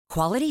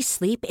Quality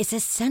sleep is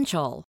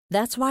essential.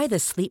 That's why the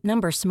Sleep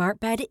Number Smart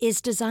Bed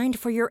is designed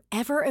for your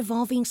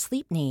ever-evolving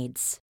sleep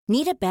needs.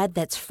 Need a bed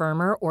that's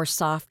firmer or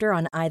softer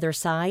on either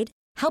side?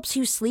 Helps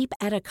you sleep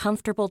at a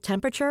comfortable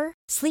temperature?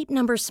 Sleep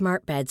Number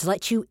Smart Beds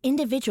let you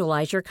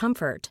individualize your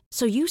comfort,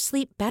 so you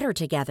sleep better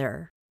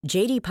together.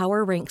 J.D.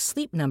 Power ranks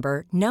Sleep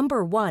Number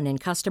number 1 in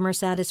customer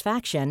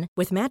satisfaction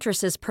with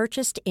mattresses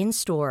purchased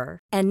in-store.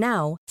 And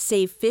now,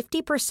 save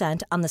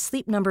 50% on the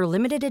Sleep Number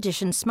Limited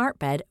Edition Smart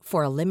Bed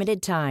for a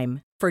limited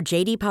time. For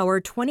J.D. Power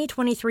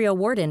 2023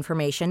 award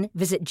information,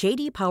 visit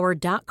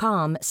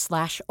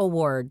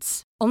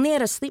jdpower.com/awards. Only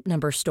at a Sleep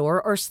Number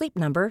store or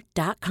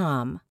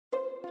sleepnumber.com.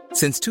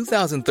 Since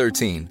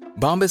 2013,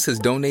 Bombas has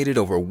donated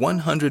over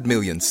 100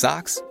 million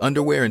socks,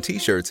 underwear, and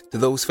T-shirts to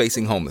those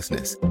facing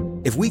homelessness.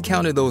 If we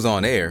counted those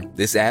on air,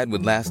 this ad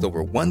would last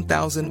over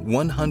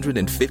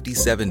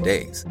 1,157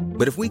 days.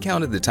 But if we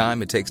counted the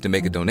time it takes to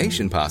make a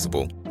donation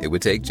possible, it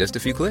would take just a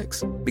few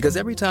clicks. Because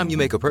every time you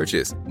make a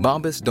purchase,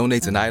 Bombas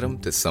donates an item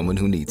to someone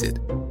who needs it.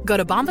 Go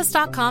to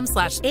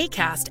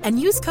bombas.com/ACAST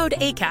and use code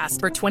ACAST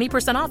for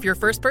 20% off your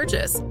first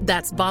purchase.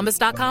 That's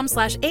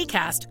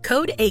bombas.com/ACAST,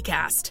 code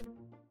ACAST.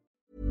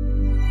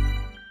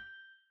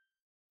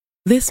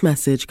 This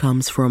message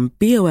comes from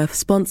BOF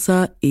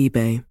sponsor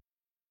eBay.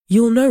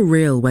 You'll know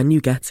real when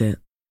you get it.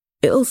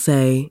 It'll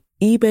say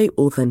eBay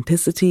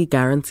Authenticity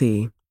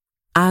Guarantee.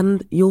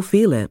 And you'll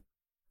feel it.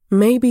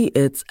 Maybe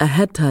it's a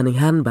head-turning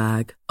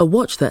handbag, a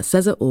watch that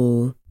says it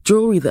all,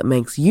 jewelry that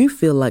makes you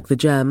feel like the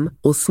gem,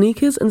 or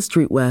sneakers and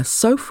streetwear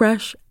so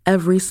fresh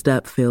every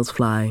step feels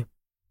fly.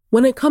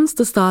 When it comes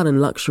to style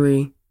and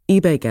luxury,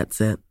 eBay gets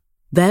it.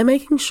 They're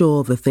making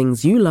sure the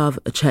things you love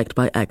are checked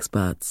by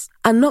experts.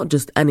 And not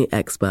just any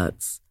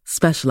experts,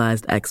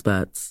 specialized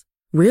experts.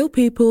 Real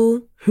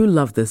people who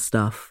love this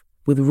stuff,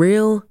 with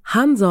real,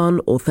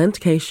 hands-on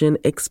authentication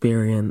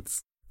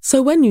experience.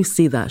 So when you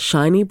see that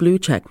shiny blue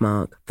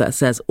checkmark that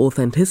says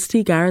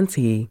Authenticity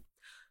Guarantee,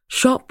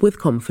 shop with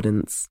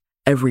confidence.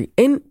 Every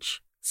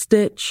inch,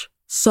 stitch,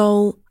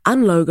 sole,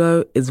 and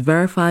logo is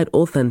verified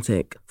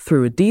authentic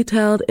through a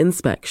detailed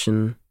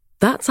inspection.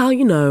 That's how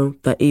you know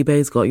that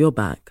eBay's got your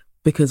back.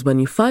 Because when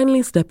you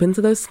finally step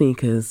into those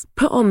sneakers,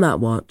 put on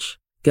that watch,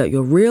 get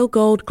your real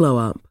gold glow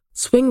up,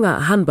 swing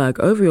that handbag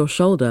over your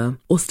shoulder,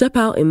 or step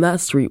out in that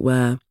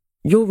streetwear,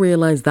 you'll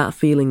realize that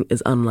feeling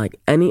is unlike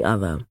any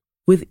other.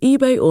 With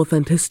eBay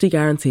Authenticity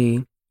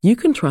Guarantee, you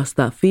can trust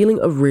that feeling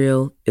of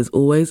real is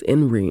always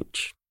in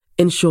reach.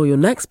 Ensure your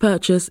next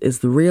purchase is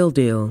the real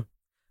deal.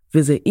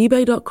 Visit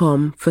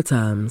ebay.com for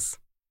terms.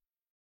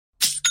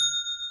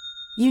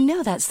 You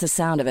know that's the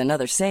sound of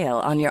another sale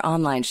on your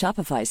online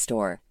Shopify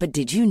store. But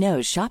did you know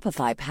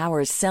Shopify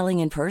powers selling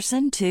in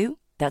person, too?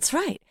 That's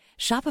right.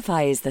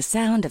 Shopify is the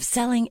sound of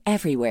selling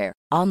everywhere.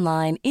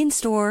 Online,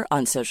 in-store,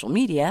 on social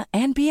media,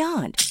 and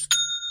beyond.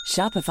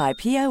 Shopify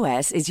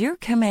POS is your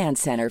command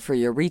center for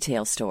your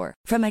retail store.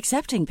 From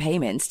accepting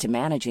payments to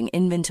managing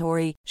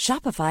inventory,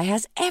 Shopify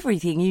has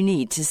everything you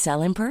need to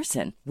sell in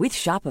person. With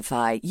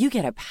Shopify, you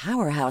get a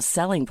powerhouse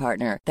selling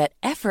partner that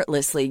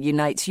effortlessly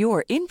unites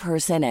your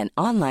in-person and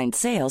online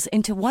sales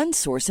into one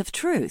source of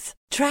truth.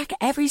 Track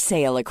every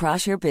sale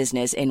across your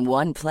business in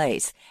one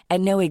place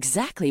and know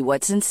exactly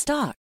what's in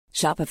stock.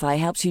 Shopify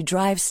helps you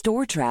drive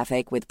store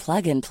traffic with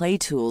plug-and-play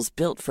tools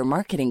built for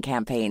marketing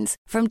campaigns,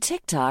 from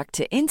TikTok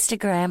to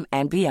Instagram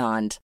and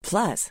beyond.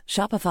 Plus,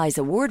 Shopify's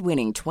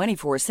award-winning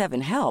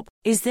 24/7 help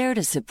is there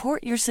to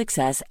support your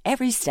success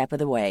every step of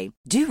the way.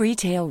 Do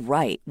retail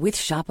right with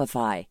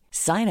Shopify.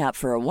 Sign up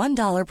for a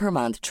 $1 per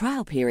month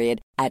trial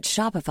period at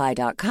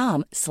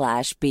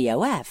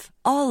shopify.com/BOF,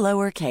 all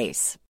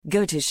lowercase.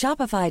 Go to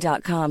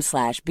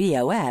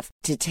shopify.com/BOF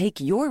to take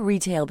your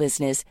retail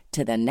business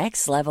to the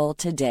next level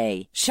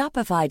today.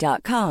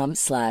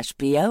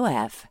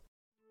 Shopify.com/BOF.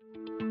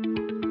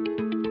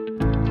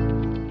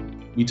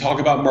 We talk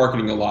about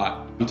marketing a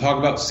lot. We talk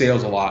about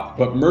sales a lot,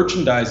 but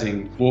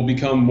merchandising will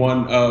become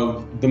one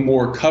of the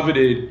more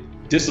coveted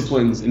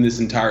disciplines in this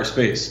entire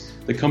space.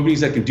 The companies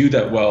that can do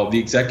that well, the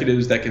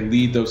executives that can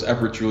lead those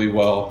efforts really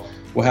well,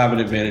 will have an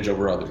advantage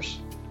over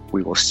others.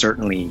 We will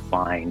certainly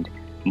find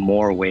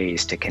more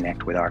ways to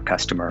connect with our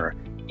customer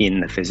in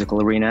the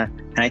physical arena.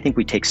 And I think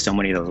we take so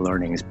many of those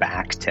learnings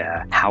back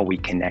to how we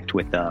connect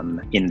with them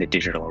in the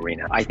digital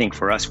arena. I think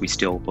for us, we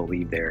still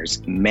believe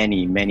there's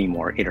many, many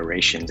more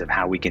iterations of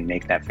how we can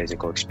make that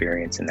physical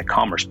experience in the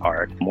commerce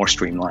part more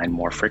streamlined,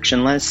 more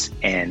frictionless,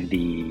 and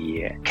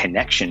the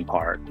connection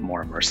part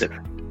more immersive.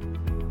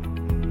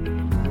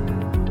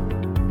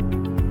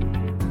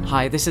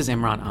 Hi, this is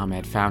Imran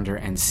Ahmed, founder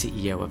and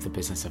CEO of the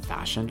Business of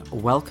Fashion.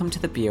 Welcome to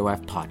the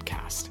BOF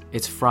podcast.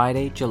 It's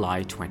Friday,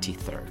 July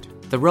 23rd.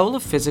 The role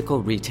of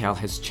physical retail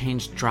has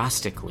changed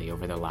drastically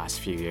over the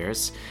last few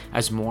years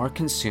as more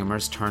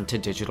consumers turn to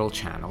digital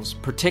channels,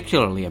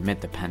 particularly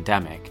amid the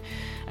pandemic,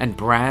 and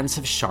brands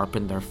have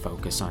sharpened their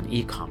focus on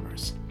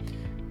e-commerce.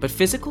 But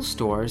physical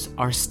stores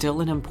are still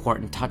an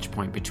important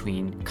touchpoint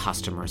between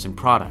customers and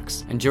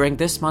products. And during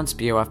this month's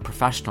BOF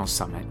Professional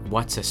Summit,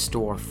 What's a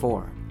Store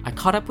For?, I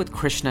caught up with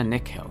Krishna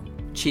Nikhil,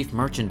 Chief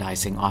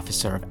Merchandising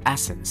Officer of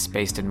Essence,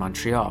 based in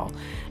Montreal,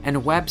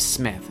 and Webb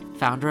Smith,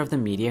 founder of the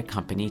media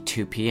company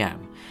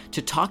 2PM,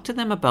 to talk to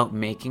them about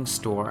making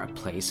store a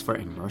place for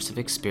immersive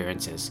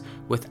experiences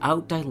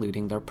without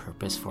diluting their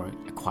purpose for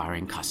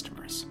acquiring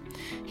customers.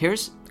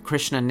 Here's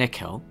Krishna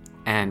Nikhil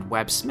and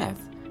Webb Smith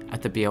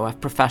at the BOF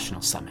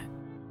Professional Summit.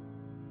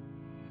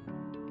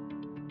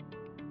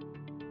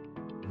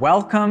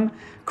 Welcome,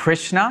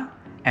 Krishna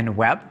and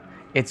Webb.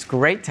 It's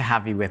great to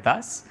have you with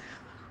us.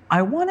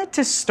 I wanted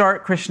to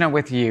start, Krishna,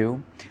 with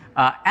you.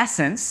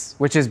 Essence,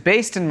 which is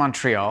based in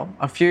Montreal,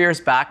 a few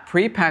years back,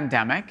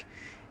 pre-pandemic,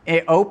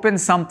 it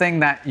opened something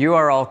that you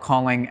are all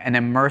calling an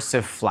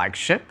immersive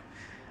flagship.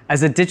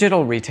 As a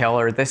digital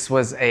retailer, this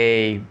was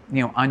a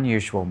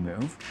unusual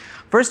move.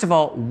 First of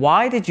all,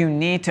 why did you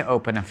need to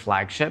open a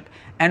flagship?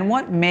 And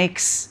what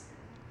makes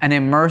an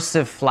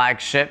immersive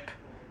flagship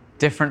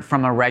different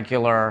from a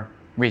regular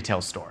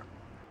retail store?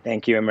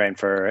 Thank you, Imran,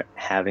 for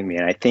having me.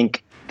 And I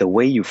think the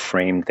way you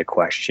framed the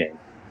question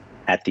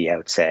at the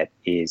outset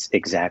is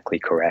exactly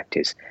correct,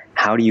 is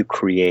how do you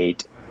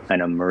create an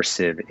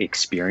immersive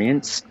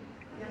experience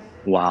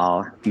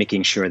while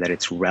making sure that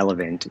it's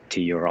relevant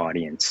to your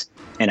audience?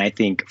 And I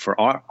think for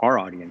our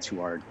audience,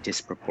 who are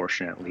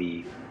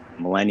disproportionately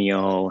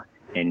millennial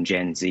and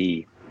Gen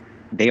Z,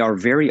 they are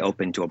very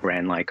open to a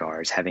brand like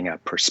ours having a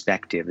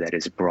perspective that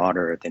is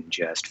broader than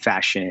just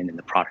fashion and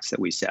the products that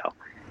we sell.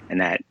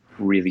 And that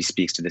really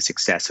speaks to the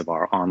success of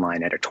our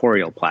online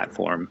editorial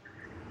platform.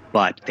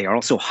 But they are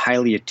also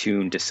highly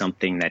attuned to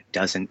something that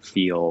doesn't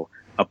feel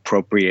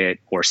appropriate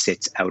or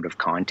sits out of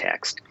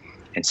context.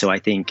 And so I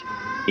think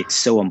it's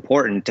so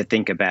important to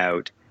think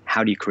about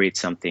how do you create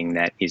something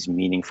that is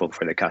meaningful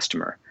for the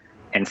customer.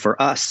 And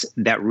for us,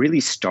 that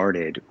really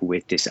started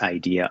with this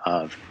idea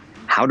of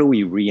how do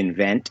we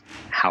reinvent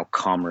how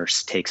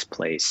commerce takes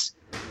place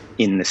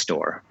in the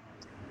store.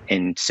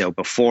 And so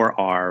before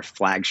our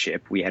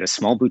flagship, we had a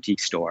small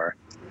boutique store,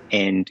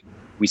 and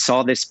we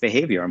saw this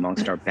behavior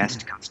amongst our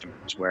best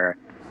customers where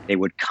they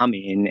would come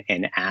in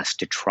and ask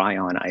to try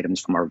on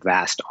items from our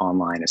vast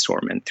online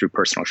assortment through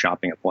personal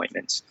shopping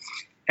appointments.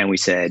 And we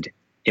said,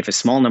 if a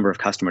small number of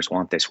customers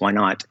want this, why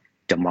not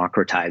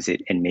democratize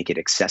it and make it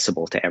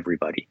accessible to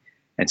everybody?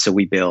 And so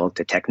we built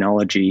a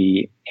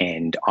technology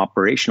and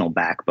operational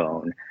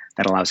backbone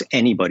that allows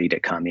anybody to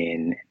come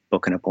in,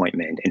 book an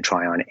appointment, and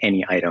try on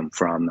any item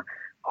from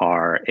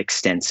our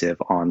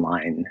extensive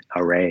online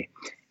array.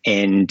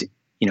 And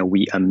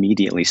we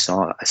immediately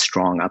saw a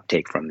strong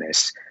uptake from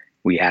this.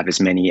 We have as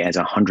many as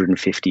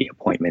 150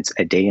 appointments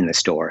a day in the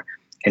store.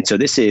 And so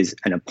this is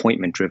an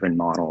appointment-driven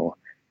model,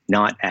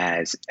 not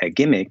as a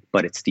gimmick,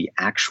 but it's the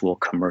actual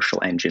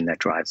commercial engine that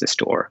drives the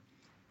store.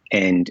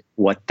 And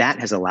what that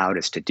has allowed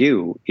us to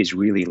do is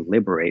really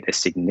liberate a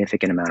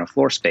significant amount of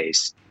floor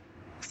space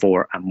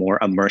for a more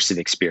immersive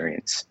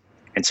experience.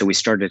 And so we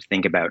started to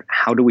think about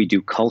how do we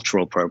do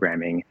cultural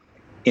programming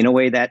in a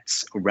way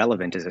that's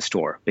relevant as a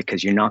store,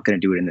 because you're not going to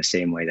do it in the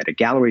same way that a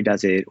gallery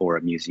does it or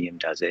a museum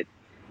does it.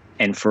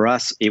 And for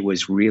us, it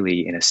was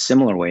really in a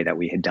similar way that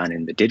we had done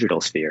in the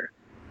digital sphere.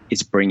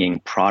 It's bringing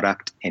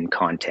product and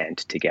content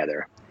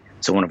together.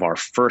 So one of our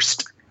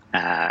first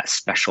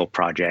special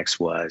projects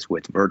was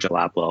with Virgil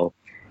Abloh.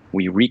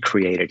 We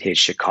recreated his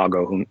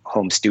Chicago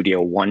home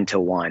studio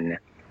one-to-one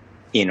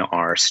in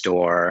our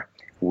store.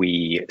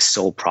 We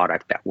sold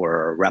product that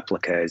were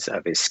replicas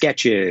of his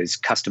sketches,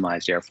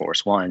 customized Air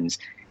Force Ones,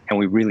 and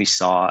we really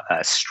saw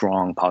a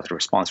strong positive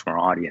response from our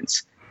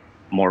audience.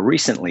 More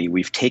recently,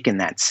 we've taken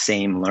that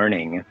same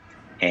learning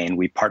and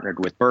we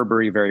partnered with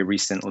Burberry very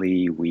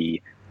recently.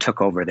 We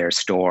took over their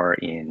store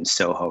in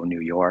Soho,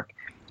 New York,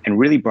 and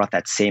really brought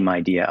that same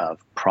idea of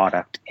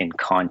product and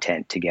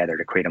content together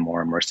to create a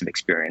more immersive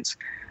experience.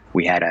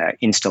 We had an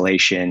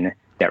installation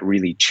that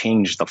really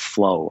changed the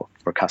flow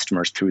for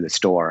customers through the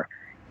store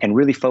and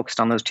really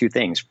focused on those two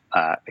things,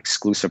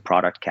 exclusive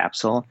product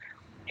capsule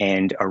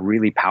and a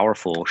really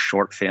powerful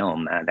short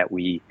film that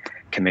we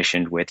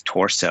commissioned with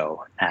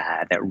Torso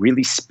that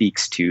really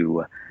speaks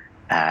to,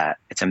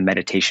 it's a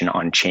meditation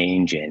on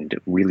change and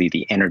really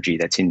the energy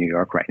that's in New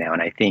York right now.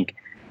 And I think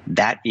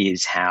that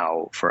is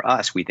how, for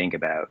us, we think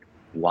about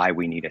why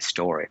we need a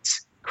store.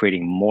 It's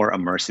creating more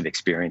immersive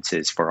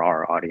experiences for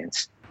our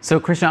audience. So,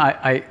 Krishna,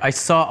 I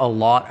saw a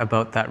lot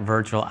about that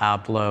Virgil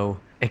Abloh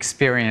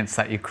experience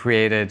that you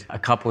created a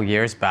couple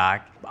years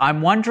back.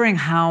 I'm wondering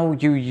how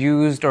you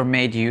used or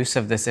made use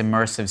of this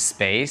immersive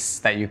space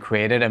that you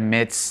created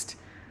amidst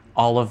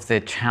all of the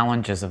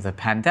challenges of the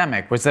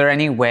pandemic. Was there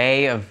any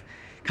way of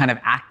kind of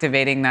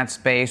activating that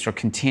space or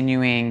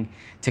continuing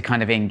to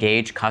kind of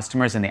engage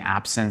customers in the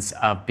absence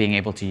of being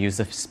able to use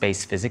the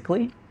space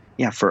physically?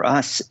 Yeah, for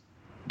us,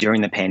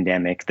 during the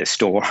pandemic, the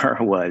store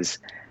was,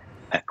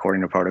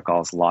 according to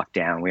protocols, locked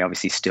down. We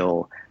obviously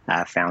still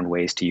found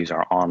ways to use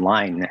our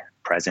online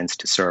presence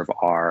to serve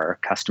our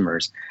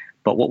customers.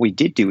 But what we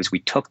did do is we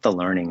took the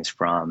learnings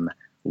from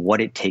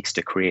what it takes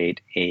to create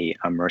a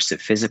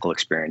immersive physical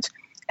experience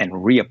and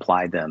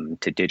reapplied them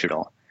to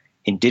digital.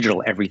 In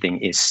digital, everything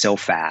is so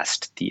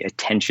fast. The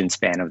attention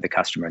span of the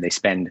customer, they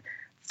spend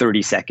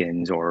 30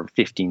 seconds or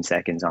 15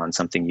 seconds on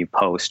something you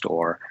post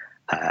or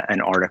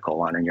an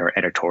article on your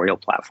editorial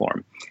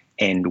platform.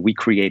 And we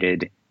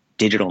created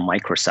digital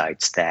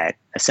microsites that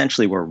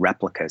essentially were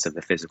replicas of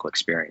the physical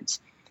experience.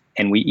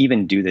 And we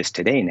even do this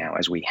today now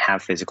as we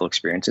have physical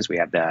experiences. We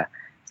have the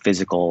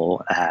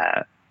physical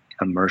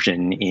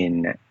immersion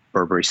in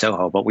Burberry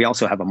Soho, but we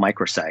also have a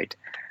microsite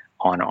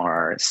on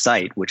our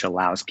site, which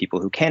allows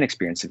people who can't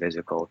experience the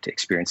physical to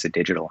experience the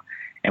digital.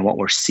 And what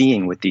we're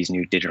seeing with these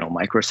new digital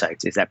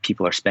microsites is that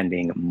people are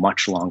spending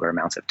much longer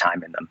amounts of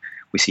time in them.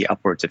 We see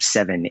upwards of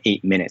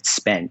 7-8 minutes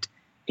spent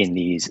in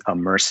these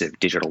immersive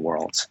digital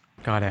worlds.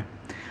 Got it.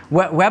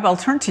 Webb, I'll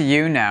turn to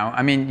you now.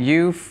 I mean,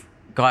 you've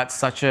got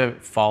such a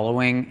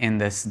following in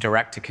this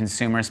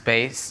direct-to-consumer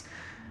space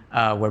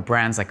where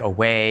brands like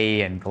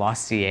Away and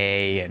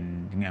Glossier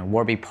and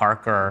Warby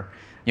Parker,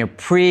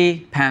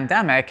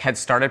 pre-pandemic had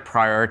started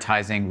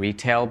prioritizing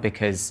retail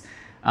because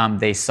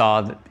they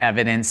saw the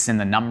evidence in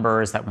the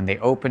numbers that when they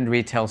opened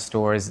retail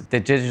stores, the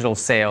digital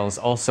sales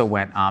also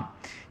went up.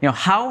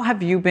 How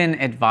have you been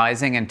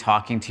advising and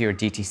talking to your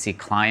DTC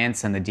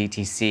clients and the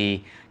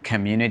DTC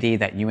community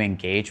that you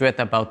engage with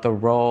about the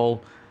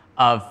role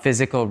of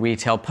physical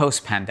retail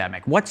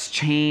post-pandemic? What's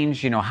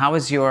changed? How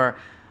has your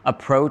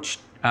approach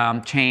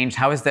changed?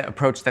 How has the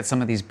approach that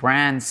some of these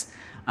brands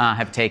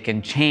have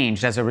taken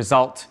changed as a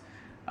result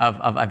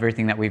of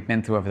everything that we've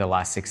been through over the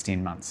last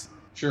 16 months?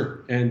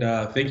 Sure. And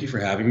thank you for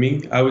having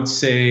me. I would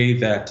say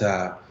that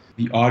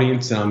the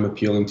audience that I'm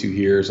appealing to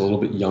here is a little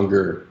bit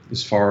younger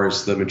as far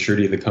as the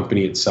maturity of the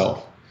company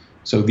itself.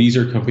 So these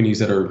are companies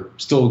that are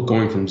still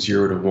going from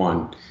 0 to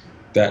 1.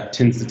 That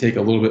tends to take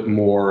a little bit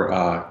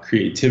more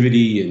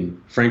creativity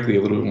and, frankly,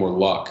 a little bit more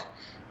luck.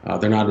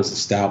 They're not as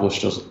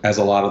established as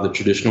a lot of the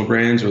traditional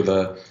brands or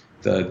the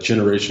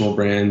generational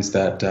brands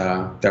that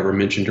were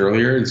mentioned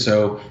earlier. And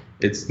so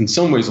it's in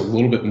some ways a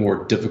little bit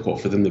more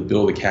difficult for them to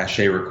build the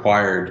cachet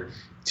required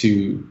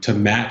to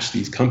match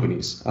these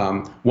companies.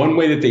 One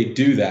way that they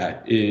do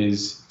that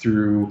is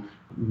through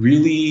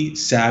really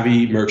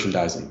savvy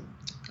merchandising.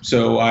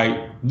 So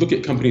I look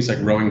at companies like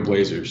Rowing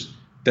Blazers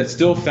that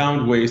still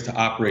found ways to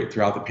operate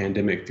throughout the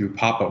pandemic through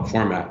pop-up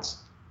formats.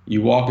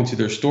 You walk into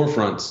their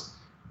storefronts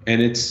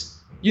and it's,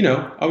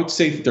 I would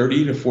say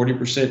 30 to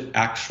 40%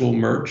 actual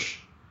merch.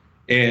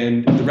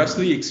 And the rest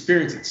of the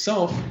experience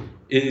itself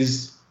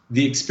is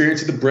the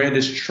experience that the brand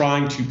is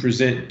trying to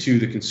present to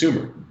the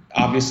consumer.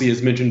 Obviously,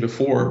 as mentioned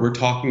before, we're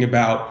talking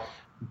about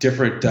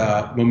different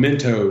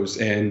mementos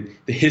and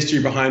the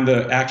history behind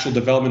the actual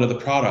development of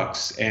the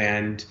products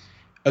and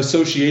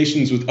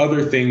associations with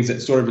other things that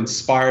sort of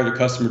inspire the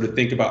customer to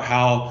think about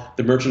how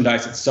the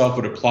merchandise itself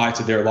would apply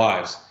to their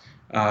lives.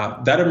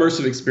 That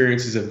immersive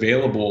experience is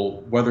available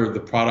whether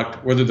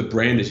the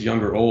brand is young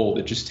or old.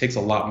 It just takes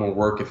a lot more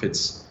work if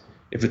it's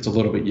a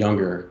little bit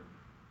younger.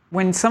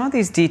 When some of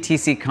these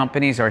DTC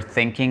companies are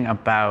thinking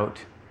about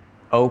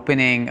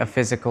opening a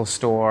physical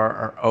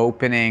store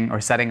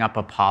or setting up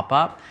a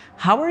pop-up,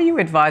 how are you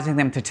advising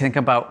them to think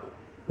about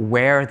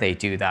where they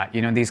do that?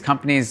 These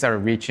companies are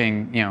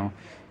reaching,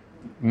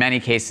 many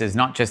cases,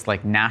 not just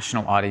like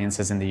national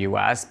audiences in the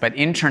US, but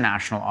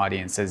international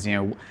audiences.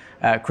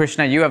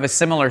 Krishna, you have a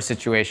similar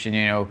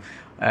situation.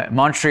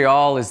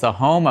 Montreal is the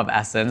home of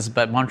Essence,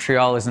 but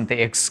Montreal isn't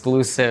the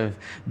exclusive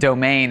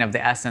domain of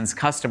the Essence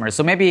customers.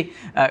 So maybe,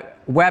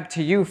 Webb,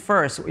 to you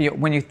first,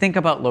 when you think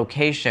about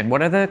location,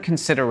 what are the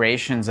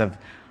considerations of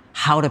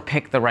how to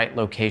pick the right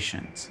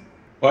locations?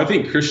 Well, I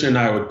think Krishna and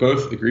I would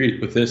both agree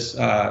with this.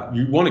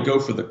 You want to go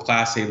for the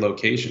Class A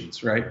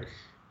locations, right?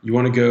 You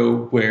want to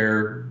go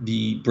where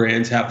the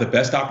brands have the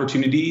best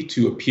opportunity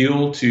to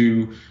appeal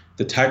to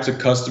the types of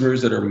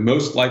customers that are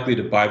most likely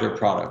to buy their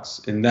products.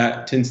 And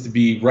that tends to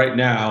be right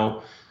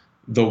now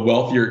the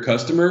wealthier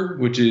customer,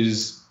 which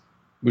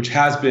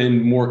has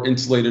been more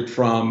insulated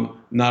from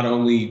not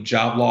only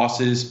job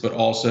losses, but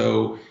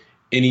also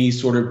any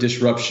sort of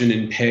disruption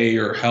in pay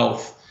or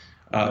health.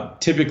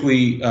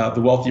 Typically,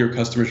 the wealthier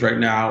customers right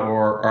now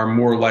are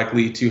more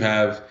likely to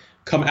have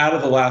come out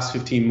of the last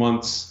 15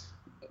 months,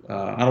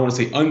 I don't want to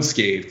say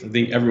unscathed. I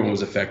think everyone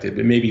was affected,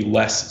 but maybe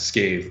less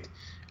scathed.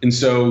 And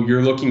so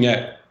you're looking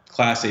at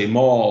Class A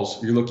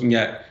malls, you're looking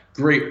at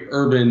great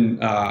urban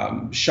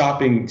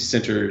shopping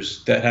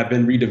centers that have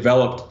been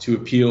redeveloped to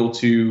appeal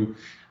to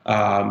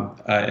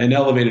an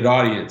elevated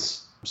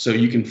audience. So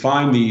you can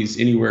find these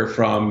anywhere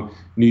from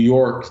New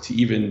York to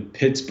even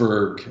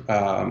Pittsburgh.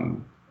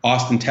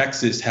 Austin,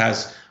 Texas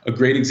has a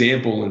great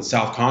example in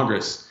South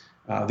Congress.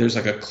 There's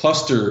like a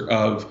cluster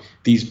of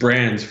these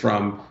brands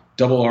from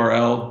Double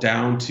RL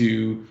down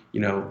to the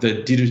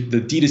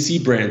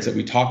D2C brands that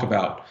we talk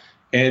about.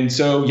 And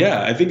so,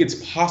 yeah, I think it's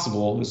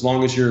possible as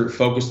long as you're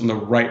focused on the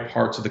right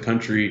parts of the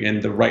country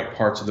and the right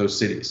parts of those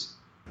cities.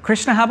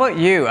 Krishna, how about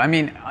you? I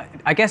mean,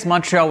 I guess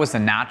Montreal was the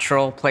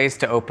natural place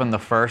to open the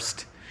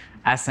first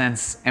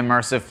Essence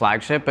immersive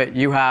flagship, but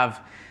you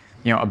have,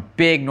 a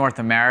big North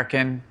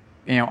American,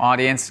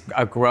 audience,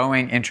 a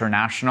growing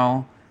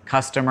international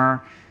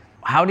customer.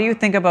 How do you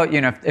think about,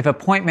 if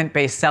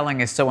appointment-based selling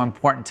is so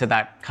important to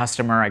that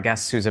customer, I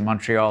guess, who's in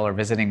Montreal or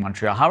visiting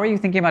Montreal, how are you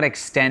thinking about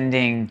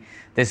extending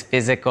this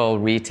physical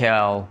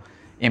retail,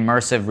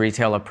 immersive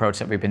retail approach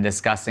that we've been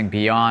discussing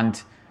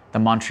beyond the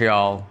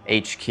Montreal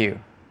HQ?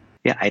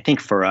 Yeah, I think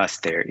for us,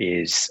 there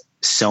is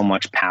so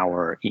much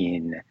power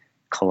in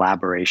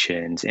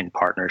collaborations, in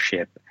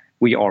partnership.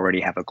 We already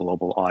have a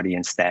global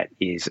audience that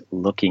is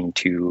looking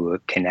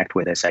to connect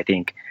with us. I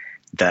think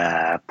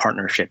the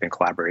partnership and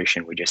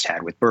collaboration we just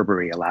had with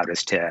Burberry allowed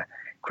us to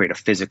create a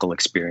physical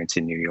experience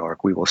in New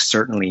York. We will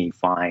certainly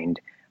find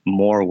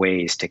more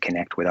ways to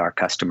connect with our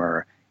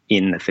customer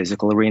in the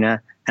physical arena.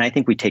 And I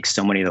think we take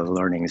so many of those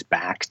learnings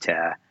back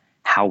to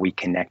how we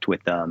connect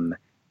with them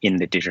in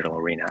the digital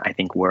arena. I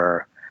think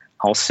we're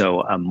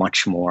also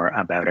much more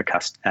about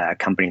a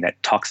company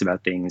that talks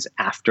about things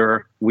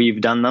after we've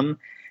done them.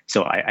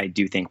 So I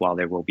do think while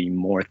there will be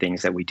more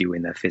things that we do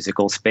in the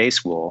physical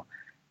space, we'll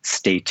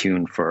stay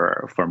tuned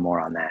for more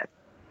on that.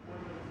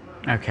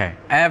 Okay.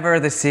 Ever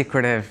the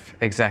secretive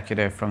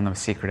executive from the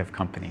secretive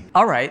company.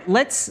 All right.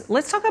 Let's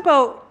talk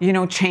about,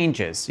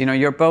 changes.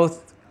 You're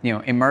both,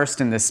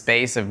 immersed in this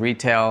space of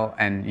retail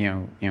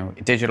and,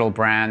 digital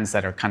brands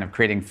that are kind of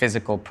creating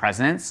physical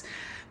presence.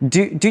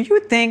 Do you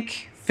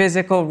think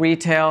physical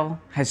retail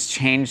has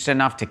changed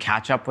enough to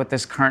catch up with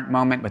this current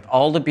moment, with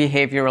all the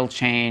behavioral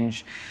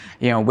change,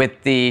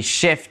 with the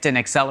shift and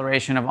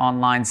acceleration of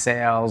online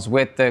sales,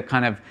 with the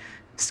kind of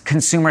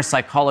consumer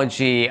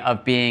psychology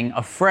of being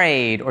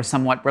afraid or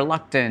somewhat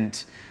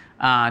reluctant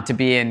to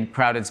be in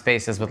crowded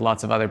spaces with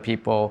lots of other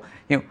people?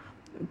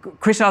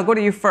 Christian, I'll go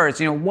to you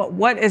first.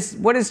 What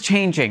is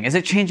changing? Is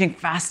it changing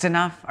fast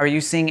enough? Are you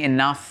seeing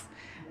enough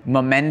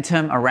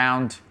momentum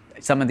around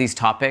some of these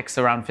topics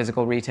around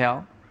physical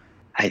retail?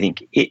 I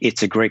think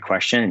it's a great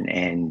question,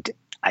 and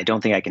I don't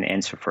think I can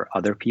answer for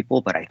other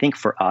people, but I think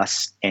for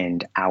us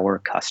and our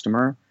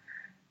customer,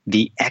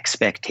 the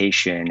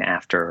expectation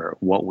after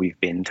what we've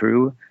been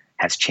through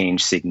has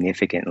changed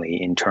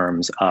significantly in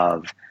terms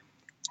of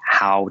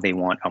how they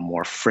want a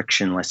more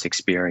frictionless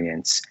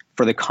experience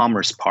for the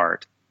commerce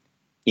part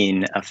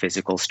in a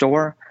physical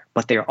store,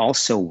 but they're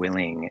also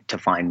willing to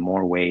find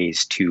more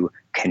ways to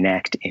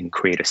connect and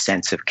create a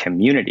sense of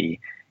community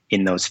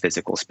in those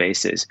physical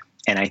spaces.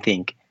 And I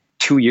think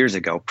 2 years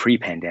ago,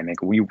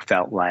 pre-pandemic, we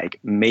felt like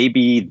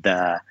maybe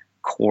the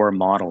core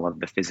model of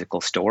the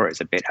physical store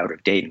is a bit out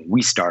of date. And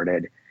we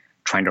started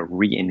trying to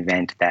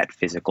reinvent that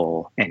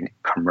physical and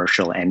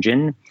commercial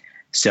engine.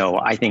 So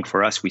I think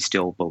for us, we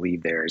still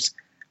believe there's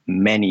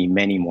many,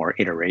 many more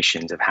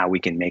iterations of how we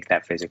can make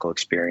that physical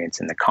experience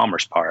in the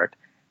commerce part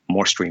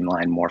more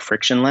streamlined, more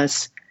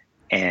frictionless,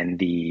 and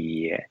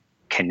the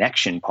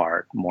connection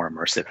part more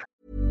immersive.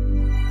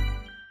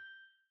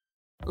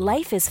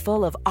 Life is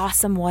full of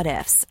awesome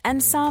what-ifs,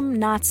 and some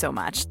not so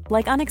much,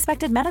 like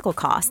unexpected medical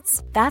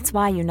costs. That's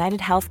why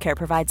United Healthcare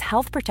provides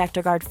Health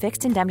Protector Guard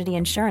fixed indemnity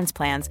insurance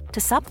plans to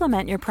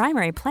supplement your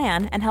primary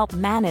plan and help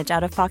manage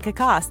out-of-pocket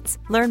costs.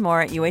 Learn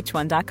more at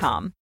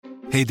uh1.com.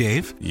 Hey,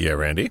 Dave. Yeah,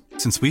 Randy.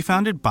 Since we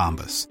founded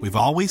Bombas, we've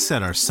always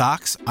said our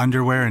socks,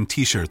 underwear, and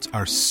T-shirts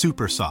are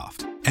super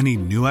soft. Any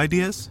new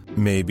ideas?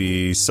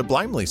 Maybe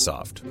sublimely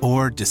soft.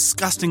 Or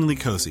disgustingly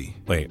cozy.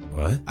 Wait,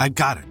 what? I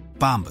got it.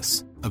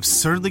 Bombas.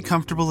 Absurdly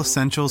comfortable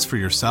essentials for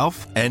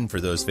yourself and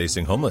for those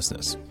facing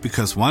homelessness.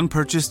 Because one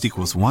purchased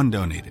equals one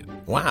donated.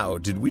 Wow,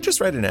 did we just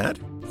write an ad?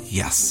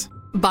 Yes.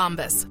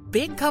 Bombas.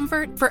 Big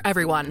comfort for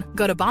everyone.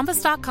 Go to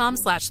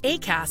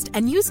bombas.com/ACAST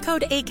and use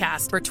code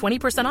ACAST for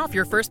 20% off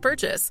your first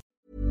purchase.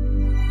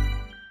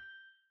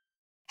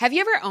 Have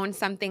you ever owned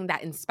something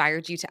that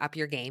inspired you to up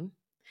your game?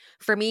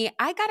 For me,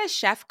 I got a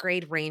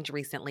chef-grade range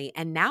recently,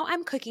 and now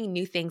I'm cooking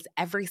new things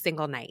every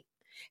single night.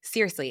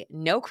 Seriously,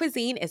 no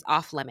cuisine is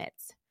off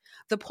limits.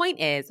 The point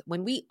is,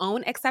 when we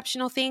own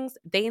exceptional things,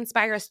 they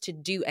inspire us to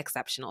do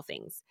exceptional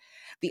things.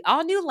 The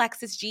all-new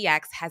Lexus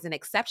GX has an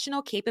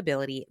exceptional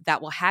capability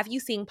that will have you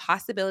seeing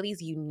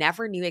possibilities you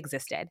never knew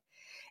existed.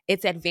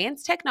 Its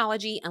advanced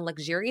technology and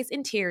luxurious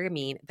interior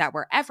mean that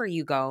wherever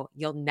you go,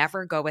 you'll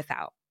never go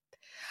without.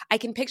 I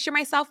can picture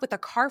myself with a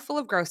car full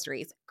of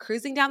groceries,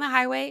 cruising down the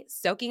highway,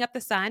 soaking up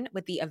the sun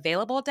with the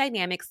available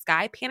dynamic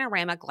sky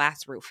panorama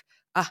glass roof.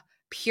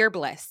 Pure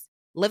bliss.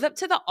 Live up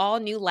to the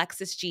all-new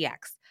Lexus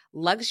GX.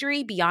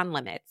 Luxury beyond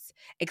limits.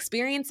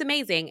 Experience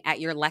amazing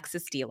at your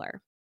Lexus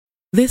dealer.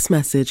 This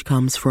message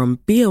comes from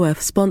BOF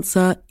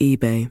sponsor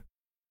eBay.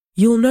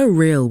 You'll know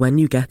real when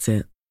you get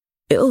it.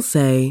 It'll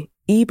say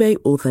eBay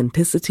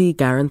Authenticity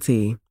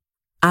Guarantee.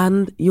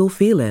 And you'll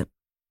feel it.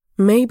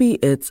 Maybe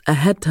it's a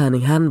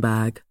head-turning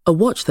handbag, a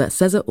watch that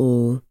says it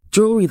all,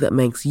 jewelry that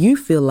makes you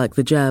feel like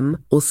the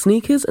gem, or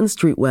sneakers and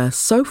streetwear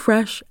so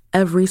fresh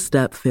every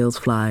step feels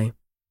fly.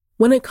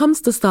 When it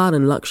comes to style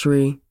and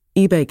luxury,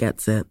 eBay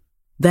gets it.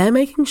 They're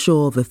making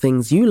sure the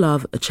things you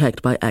love are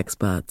checked by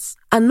experts.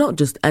 And not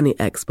just any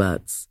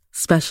experts,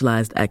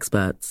 specialized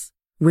experts.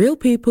 Real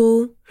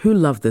people who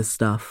love this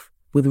stuff,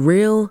 with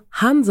real,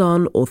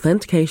 hands-on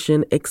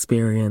authentication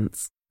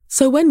experience.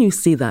 So when you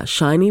see that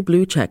shiny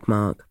blue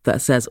checkmark that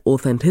says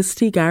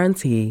Authenticity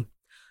Guarantee,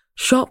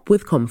 shop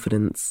with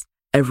confidence.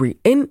 Every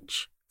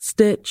inch,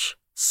 stitch,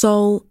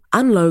 sole,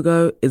 and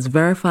logo is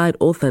verified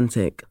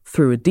authentic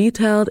through a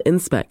detailed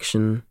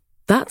inspection.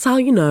 That's how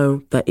you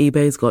know that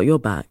eBay's got your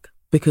back.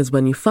 Because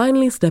when you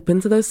finally step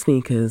into those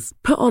sneakers,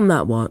 put on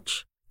that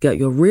watch, get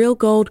your real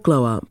gold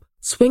glow up,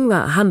 swing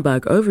that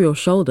handbag over your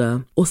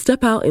shoulder, or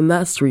step out in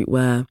that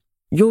streetwear,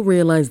 you'll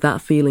realize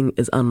that feeling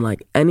is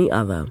unlike any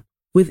other.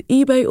 With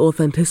eBay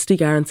Authenticity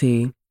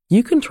Guarantee,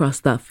 you can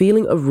trust that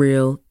feeling of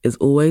real is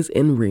always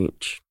in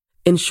reach.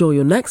 Ensure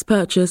your next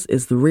purchase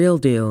is the real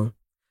deal.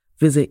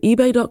 Visit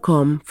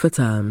ebay.com for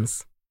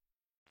terms.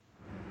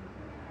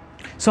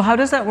 So how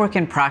does that work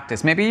in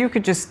practice? Maybe you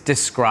could just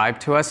describe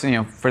to us,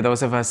 for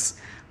those of us,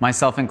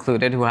 myself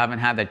included, who haven't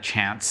had the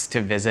chance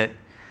to visit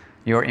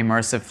your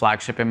Immersive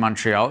flagship in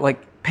Montreal,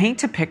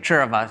 paint a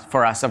picture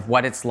for us of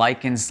what it's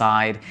like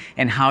inside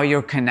and how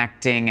you're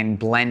connecting and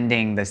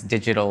blending this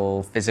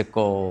digital,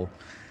 physical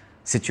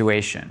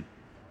situation.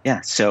 Yeah,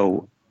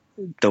 so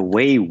the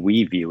way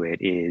we view it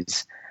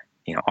is,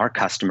 our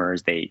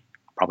customers, they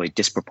probably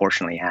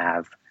disproportionately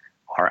have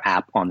our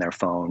app on their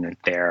phone, and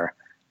they're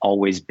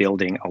always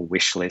building a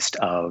wish list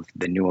of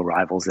the new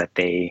arrivals that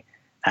they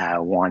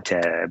want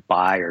to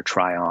buy or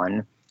try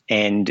on.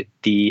 And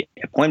the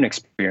appointment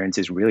experience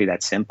is really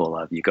that simple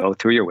of you go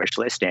through your wish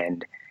list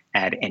and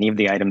add any of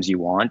the items you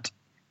want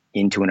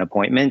into an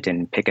appointment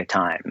and pick a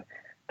time.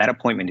 That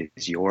appointment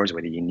is yours,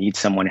 whether you need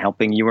someone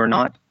helping you or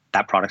not.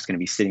 That product's going to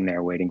be sitting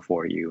there waiting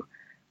for you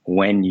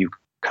when you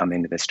come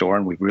into the store.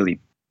 And we've really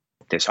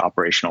built this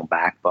operational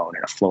backbone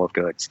and a flow of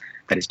goods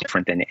that is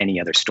different than any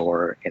other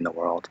store in the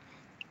world.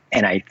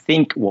 And I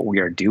think what we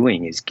are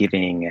doing is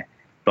giving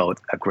both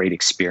a great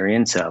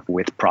experience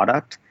with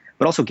product,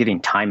 but also giving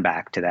time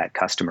back to that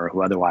customer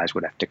who otherwise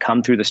would have to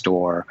come through the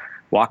store,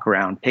 walk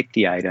around, pick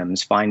the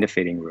items, find a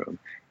fitting room.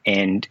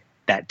 And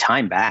that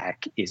time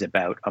back is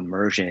about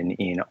immersion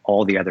in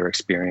all the other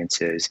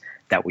experiences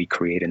that we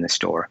create in the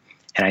store.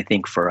 And I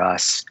think for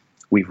us,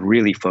 we've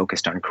really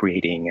focused on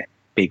creating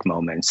big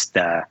moments.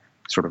 The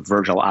sort of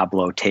Virgil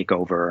Abloh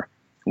takeover,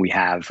 we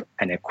have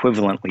an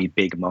equivalently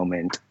big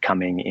moment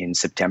coming in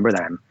September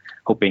that I'm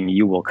hoping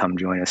you will come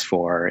join us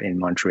for in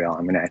Montreal.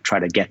 I'm going to try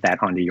to get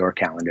that onto your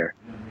calendar.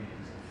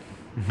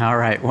 All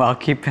right. Well,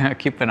 keep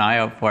an eye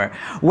out for it.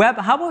 Webb,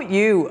 how about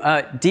you?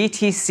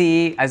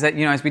 DTC,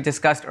 as we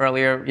discussed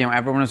earlier,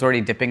 everyone was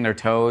already dipping their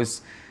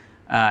toes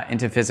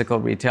into physical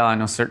retail. I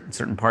know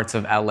certain parts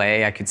of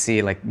LA, I could see,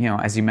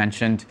 as you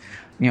mentioned,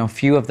 a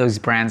few of those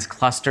brands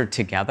clustered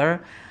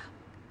together.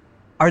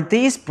 Are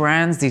these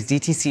brands, these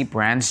DTC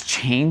brands,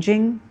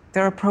 changing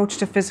their approach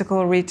to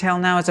physical retail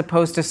now, as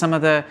opposed to some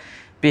of the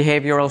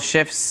behavioral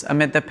shifts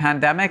amid the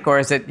pandemic, or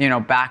is it,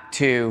 back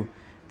to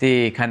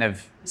the kind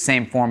of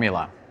same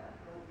formula?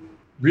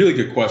 Really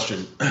good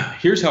question.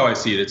 Here's how I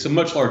see it. It's a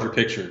much larger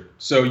picture.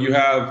 So you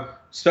have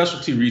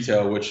specialty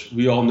retail, which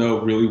we all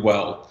know really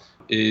well,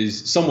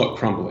 is somewhat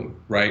crumbling,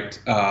 right?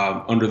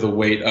 Under the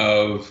weight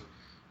of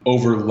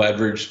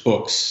over-leveraged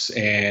books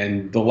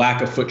and the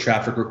lack of foot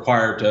traffic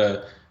required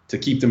to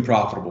keep them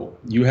profitable.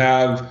 You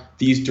have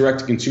these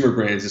direct-to-consumer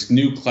brands, this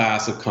new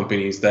class of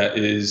companies that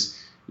is,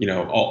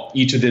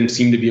 each of them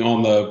seem to be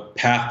on the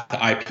path to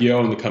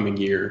IPO in the coming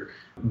year.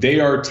 They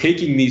are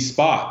taking these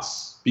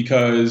spots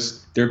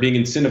because they're being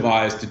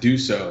incentivized to do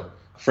so.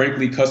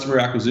 Frankly, customer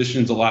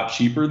acquisition is a lot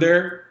cheaper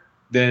there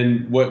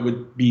than what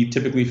would be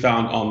typically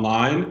found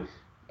online.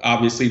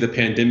 Obviously, the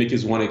pandemic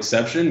is one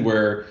exception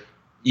where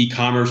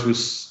e-commerce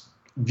was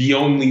the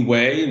only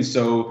way, and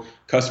so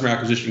customer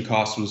acquisition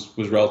cost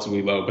was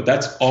relatively low, but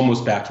that's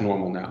almost back to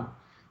normal now.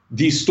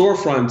 These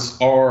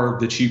storefronts are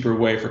the cheaper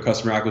way for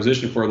customer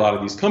acquisition for a lot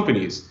of these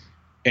companies.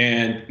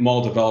 And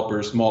mall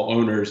developers, mall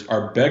owners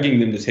are begging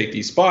them to take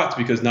these spots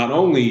because not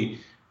only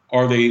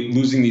are they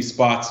losing these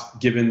spots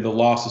given the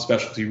loss of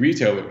specialty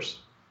retailers,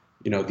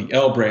 the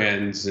L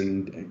brands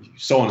and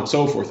so on and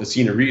so forth, the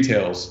Cena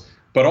Retails,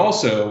 but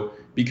also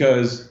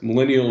because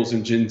millennials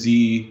and Gen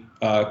Z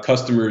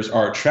customers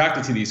are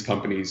attracted to these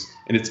companies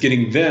and it's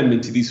getting them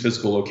into these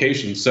physical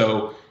locations.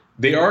 So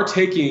they are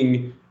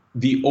taking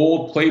the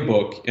old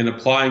playbook and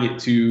applying it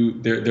to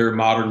their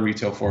modern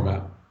retail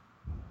format.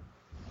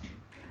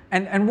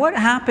 And what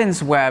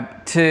happens,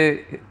 Webb,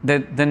 to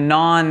the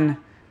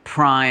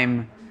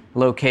non-prime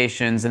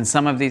locations and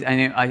some of these?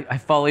 I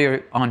follow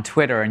you on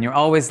Twitter, and you're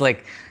always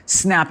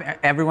snap.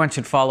 Everyone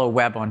should follow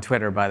Webb on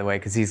Twitter, by the way,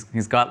 because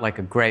he's got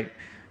a great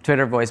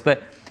Twitter voice.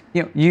 But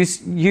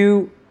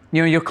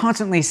you're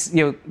constantly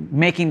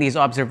making these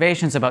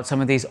observations about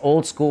some of these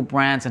old school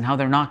brands and how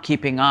they're not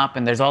keeping up,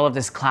 and there's all of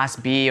this Class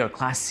B or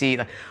Class C.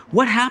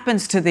 What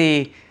happens to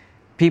the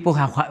people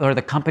or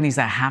the companies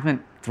that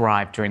haven't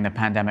thrived during the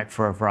pandemic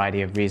for a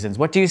variety of reasons?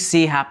 What do you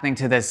see happening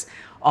to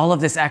all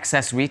of this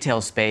excess retail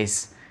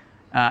space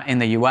in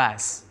the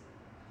U.S.?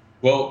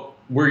 Well,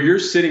 where you're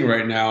sitting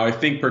right now, I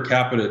think per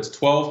capita it's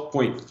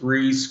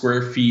 12.3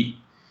 square feet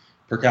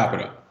per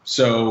capita.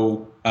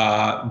 So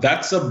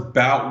that's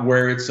about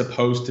where it's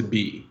supposed to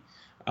be.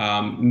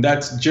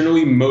 That's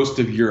generally most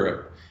of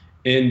Europe.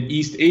 In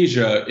East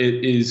Asia,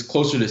 it is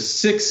closer to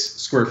 6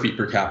 square feet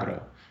per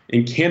capita.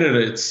 In Canada,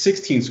 it's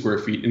 16 square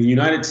feet. In the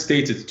United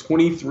States, it's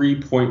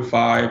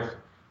 23.5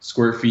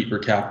 square feet per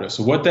capita.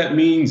 So what that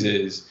means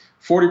is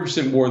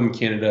 40% more than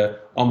Canada,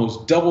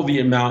 almost double the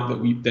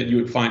amount that you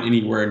would find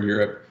anywhere in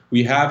Europe.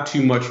 We have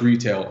too much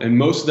retail, and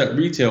most of that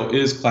retail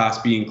is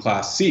Class B and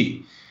Class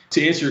C.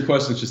 To answer your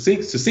question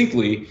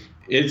succinctly,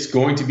 it's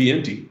going to be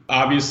empty.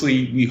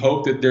 Obviously, we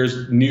hope that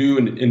there's new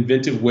and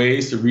inventive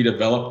ways to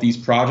redevelop these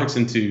projects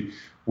into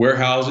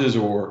warehouses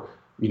or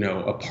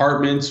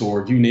apartments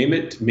or you name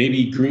it,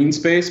 maybe green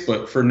space.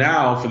 But for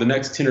now, for the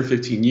next 10 or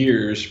 15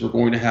 years, we're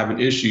going to have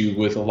an issue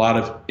with a lot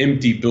of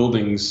empty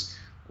buildings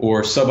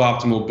or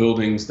suboptimal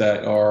buildings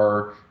that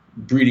are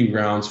breeding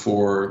grounds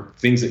for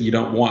things that you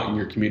don't want in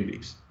your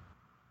communities.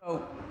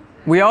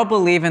 We all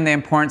believe in the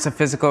importance of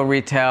physical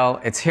retail.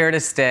 It's here to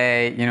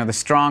stay. The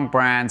strong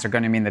brands are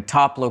going to be in the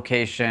top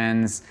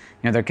locations.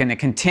 They're going to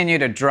continue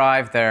to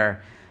drive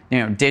their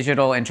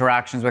digital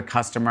interactions with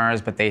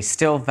customers, but they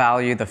still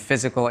value the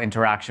physical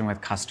interaction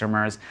with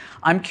customers.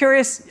 I'm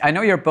curious, I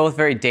know you're both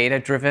very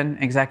data-driven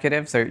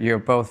executives, so you're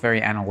both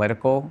very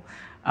analytical,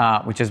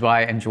 which is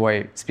why I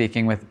enjoy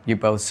speaking with you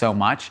both so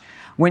much.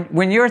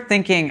 When you're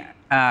thinking,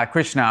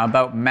 Krishna,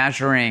 about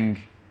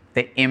measuring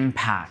the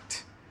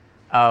impact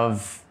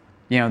of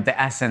the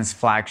Essence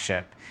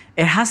flagship,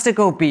 it has to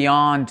go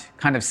beyond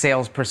kind of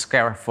sales per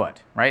square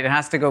foot, right? It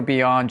has to go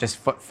beyond just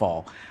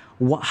footfall.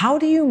 How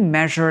do you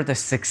measure the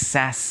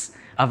success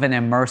of an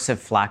immersive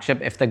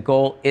flagship if the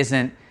goal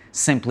isn't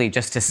simply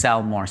just to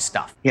sell more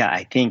stuff? Yeah,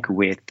 I think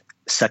with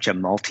such a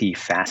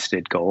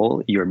multifaceted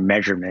goal, your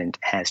measurement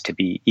has to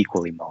be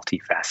equally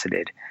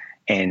multifaceted.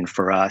 And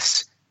for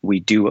us, we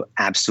do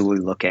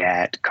absolutely look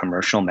at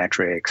commercial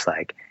metrics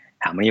like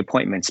how many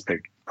appointments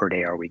per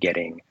day are we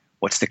getting?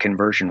 What's the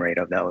conversion rate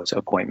of those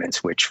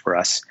appointments, which for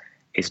us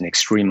is an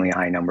extremely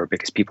high number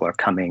because people are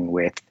coming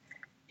with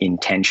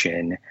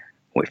intention.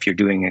 If you're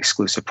doing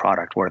exclusive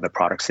product, what are the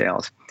product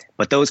sales?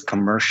 But those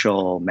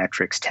commercial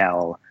metrics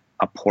tell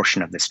a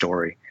portion of the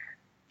story.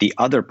 The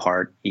other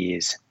part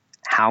is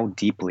how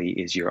deeply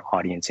is your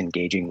audience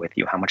engaging with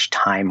you? How much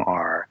time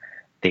are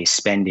they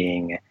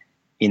spending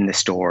in the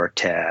store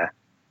to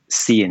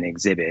see an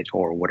exhibit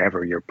or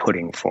whatever you're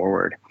putting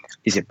forward?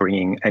 Is it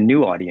bringing a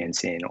new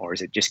audience in, or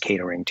is it just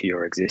catering to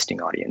your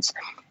existing audience?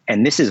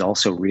 And this is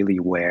also really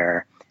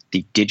where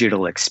the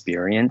digital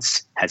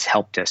experience has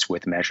helped us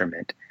with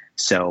measurement.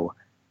 So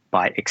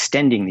by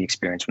extending the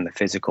experience from the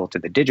physical to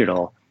the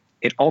digital,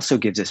 it also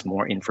gives us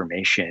more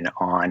information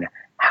on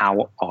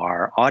how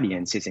our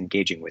audience is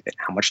engaging with it.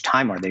 How much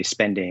time are they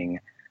spending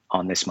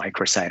on this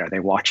microsite? Are they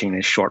watching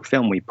this short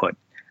film we put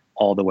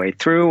all the way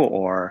through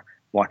or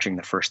watching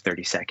the first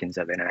 30 seconds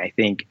of it? And I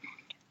think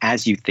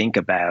as you think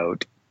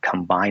about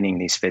combining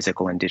these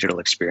physical and digital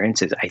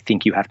experiences, I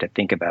think you have to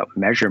think about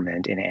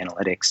measurement in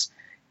analytics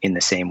in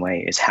the same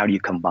way as how do you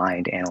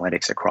combine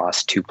analytics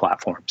across two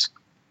platforms.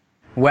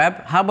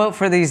 Webb, how about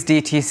for these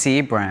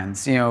DTC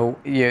brands?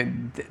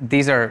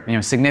 These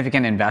are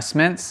significant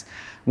investments.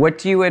 What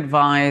do you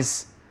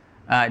advise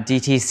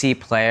DTC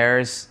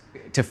players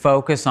to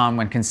focus on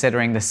when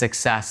considering the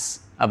success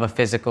of a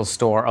physical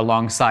store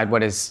alongside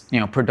what is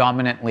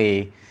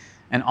predominantly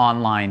an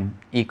online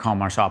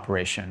e-commerce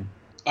operation?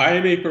 I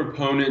am a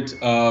proponent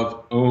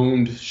of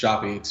owned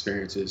shopping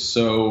experiences.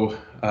 So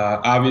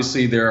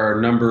obviously there are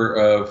a number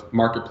of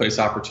marketplace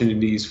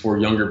opportunities for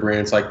younger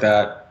brands like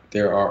that.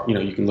 There are,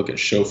 you can look at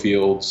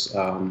Showfields.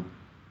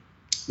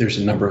 There's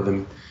a number of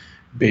them,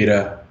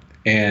 Beta.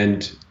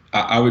 And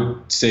I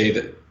would say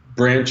that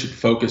brands should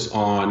focus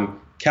on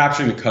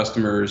capturing the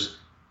customers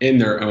in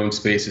their own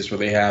spaces where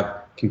they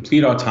have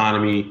complete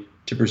autonomy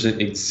to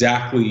present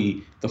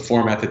exactly the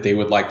format that they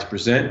would like to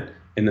present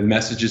and the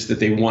messages that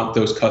they want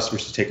those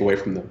customers to take away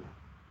from them.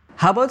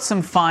 How about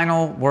some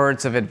final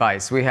words of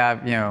advice? We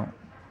have,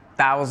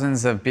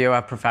 thousands of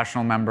BOF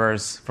professional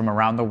members from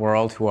around the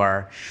world who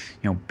are,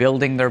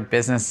 building their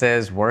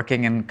businesses,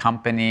 working in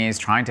companies,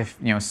 trying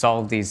to,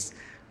 solve these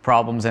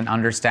problems and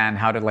understand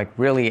how to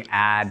really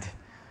add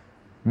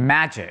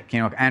magic.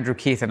 Andrew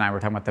Keith and I were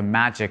talking about the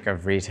magic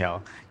of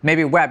retail.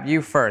 Maybe Webb,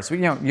 you first.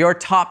 Your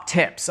top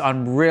tips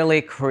on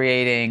really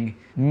creating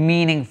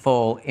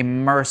meaningful,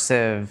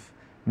 immersive,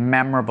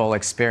 memorable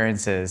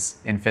experiences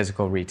in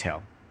physical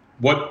retail.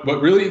 What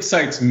really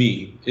excites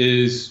me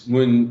is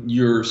when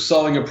you're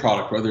selling a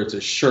product, whether it's a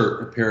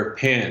shirt, a pair of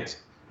pants,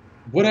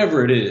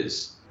 whatever it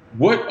is,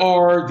 what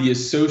are the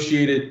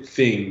associated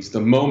things, the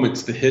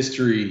moments, the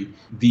history,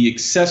 the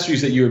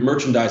accessories that you would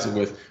merchandise it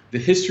with, the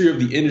history of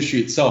the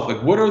industry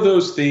itself? What are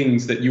those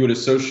things that you would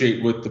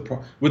associate with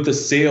the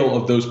sale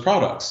of those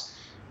products?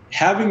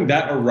 Having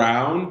that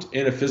around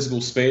in a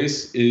physical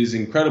space is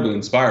incredibly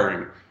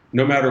inspiring,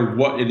 no matter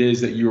what it is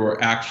that you are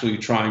actually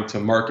trying to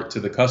market to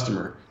the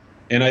customer.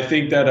 And I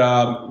think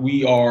that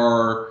we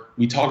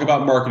talk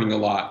about marketing a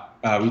lot,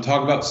 we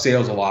talk about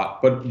sales a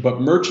lot,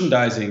 but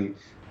merchandising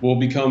will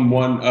become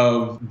one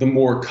of the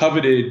more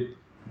coveted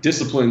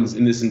disciplines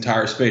in this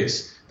entire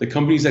space. The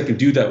companies that can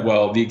do that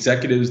well, the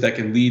executives that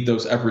can lead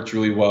those efforts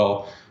really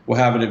well, will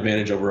have an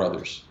advantage over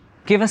others.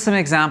 Give us some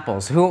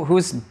examples.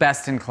 Who's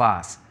best in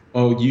class?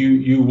 Oh,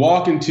 you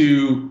walk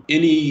into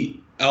any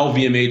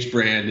LVMH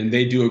brand and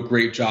they do a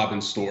great job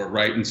in store,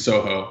 right? In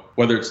Soho,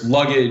 whether it's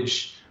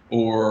luggage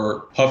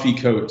or puffy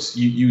coats,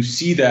 you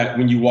see that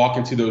when you walk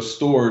into those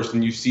stores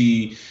and you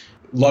see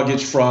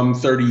luggage from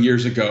 30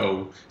 years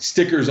ago,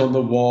 stickers on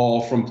the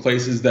wall from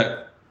places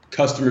that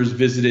customers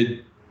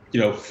visited,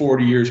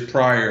 40 years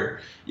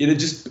prior.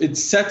 It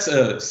sets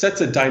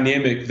a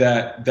dynamic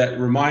that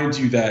reminds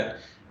you that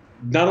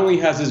not only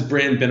has this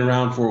brand been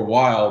around for a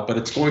while, but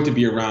it's going to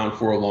be around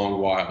for a long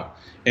while.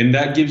 And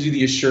that gives you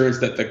the assurance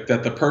that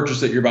the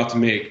purchase that you're about to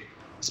make,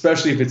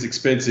 especially if it's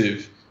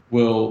expensive,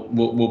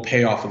 will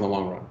pay off in the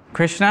long run.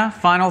 Krishna,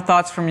 final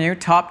thoughts from you.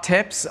 Top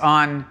tips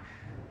on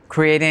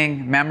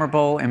creating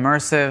memorable,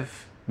 immersive,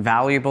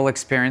 valuable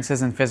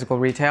experiences in physical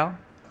retail?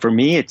 For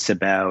me, it's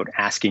about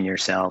asking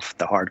yourself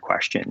the hard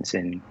questions.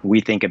 And we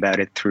think about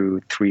it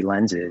through three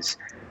lenses: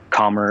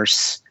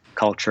 commerce,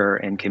 culture,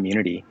 and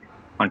community.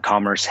 On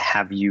commerce,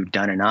 have you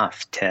done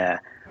enough to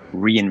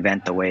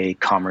reinvent the way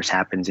commerce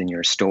happens in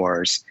your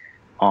stores?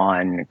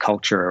 On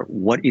culture,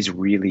 what is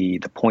really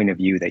the point of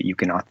view that you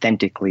can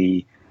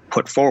authentically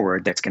put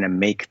forward that's going to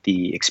make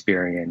the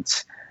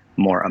experience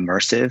more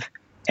immersive?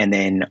 And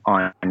then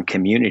on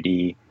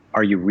community,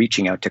 are you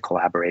reaching out to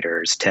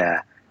collaborators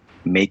to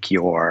make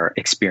your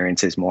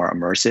experiences more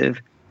immersive?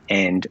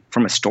 And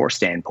from a store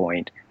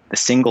standpoint, the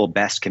single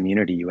best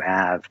community you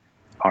have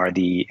are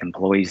the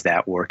employees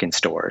that work in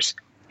stores.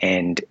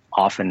 And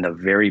often the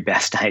very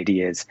best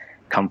ideas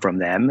come from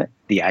them.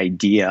 The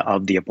idea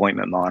of the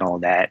appointment model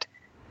that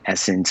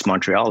Essence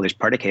Montreal is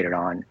predicated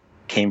on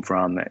came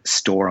from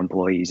store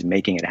employees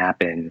making it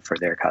happen for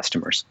their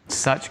customers.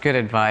 Such good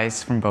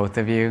advice from both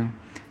of you.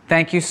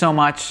 Thank you so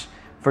much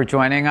for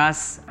joining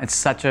us.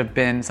 It's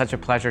been such a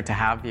pleasure to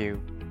have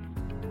you.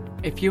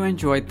 If you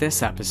enjoyed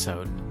this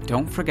episode,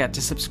 don't forget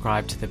to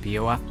subscribe to the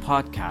BOF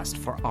podcast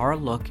for our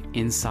look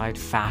inside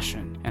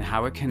fashion and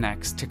how it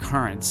connects to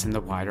currents in the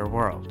wider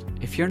world.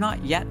 If you're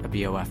not yet a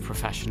BOF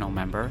professional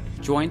member,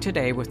 join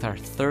today with our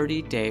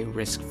 30-day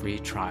risk-free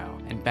trial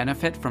and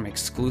benefit from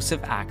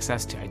exclusive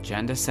access to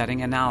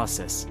agenda-setting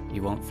analysis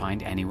you won't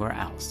find anywhere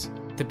else.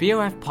 The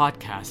BOF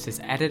podcast is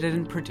edited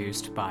and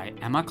produced by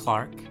Emma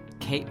Clark,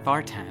 Kate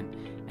Vartan,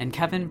 and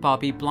Kevin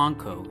Bobby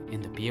Blanco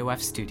in the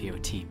BOF studio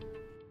team.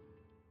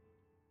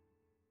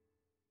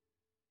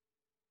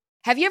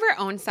 Have you ever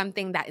owned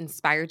something that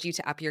inspired you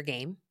to up your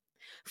game?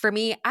 For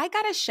me, I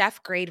got a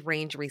chef-grade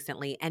range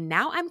recently, and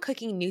now I'm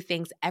cooking new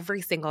things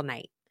every single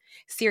night.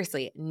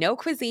 Seriously, no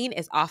cuisine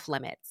is off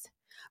limits.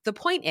 The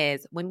point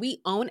is, when we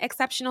own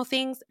exceptional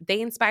things,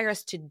 they inspire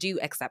us to do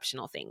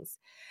exceptional things.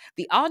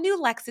 The all-new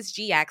Lexus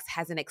GX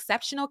has an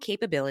exceptional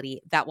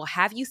capability that will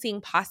have you seeing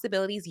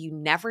possibilities you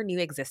never knew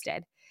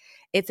existed.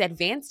 Its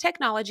advanced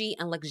technology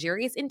and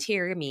luxurious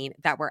interior mean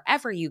that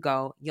wherever you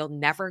go, you'll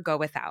never go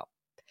without.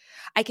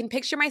 I can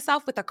picture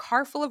myself with a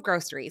car full of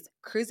groceries,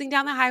 cruising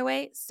down the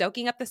highway,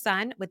 soaking up the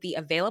sun with the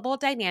available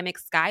dynamic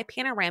sky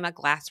panorama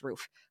glass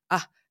roof.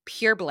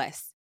 Pure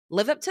bliss.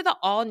 Live up to the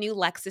all-new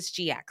Lexus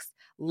GX.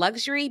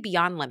 Luxury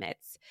beyond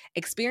limits.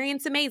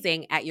 Experience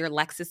amazing at your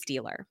Lexus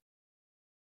dealer.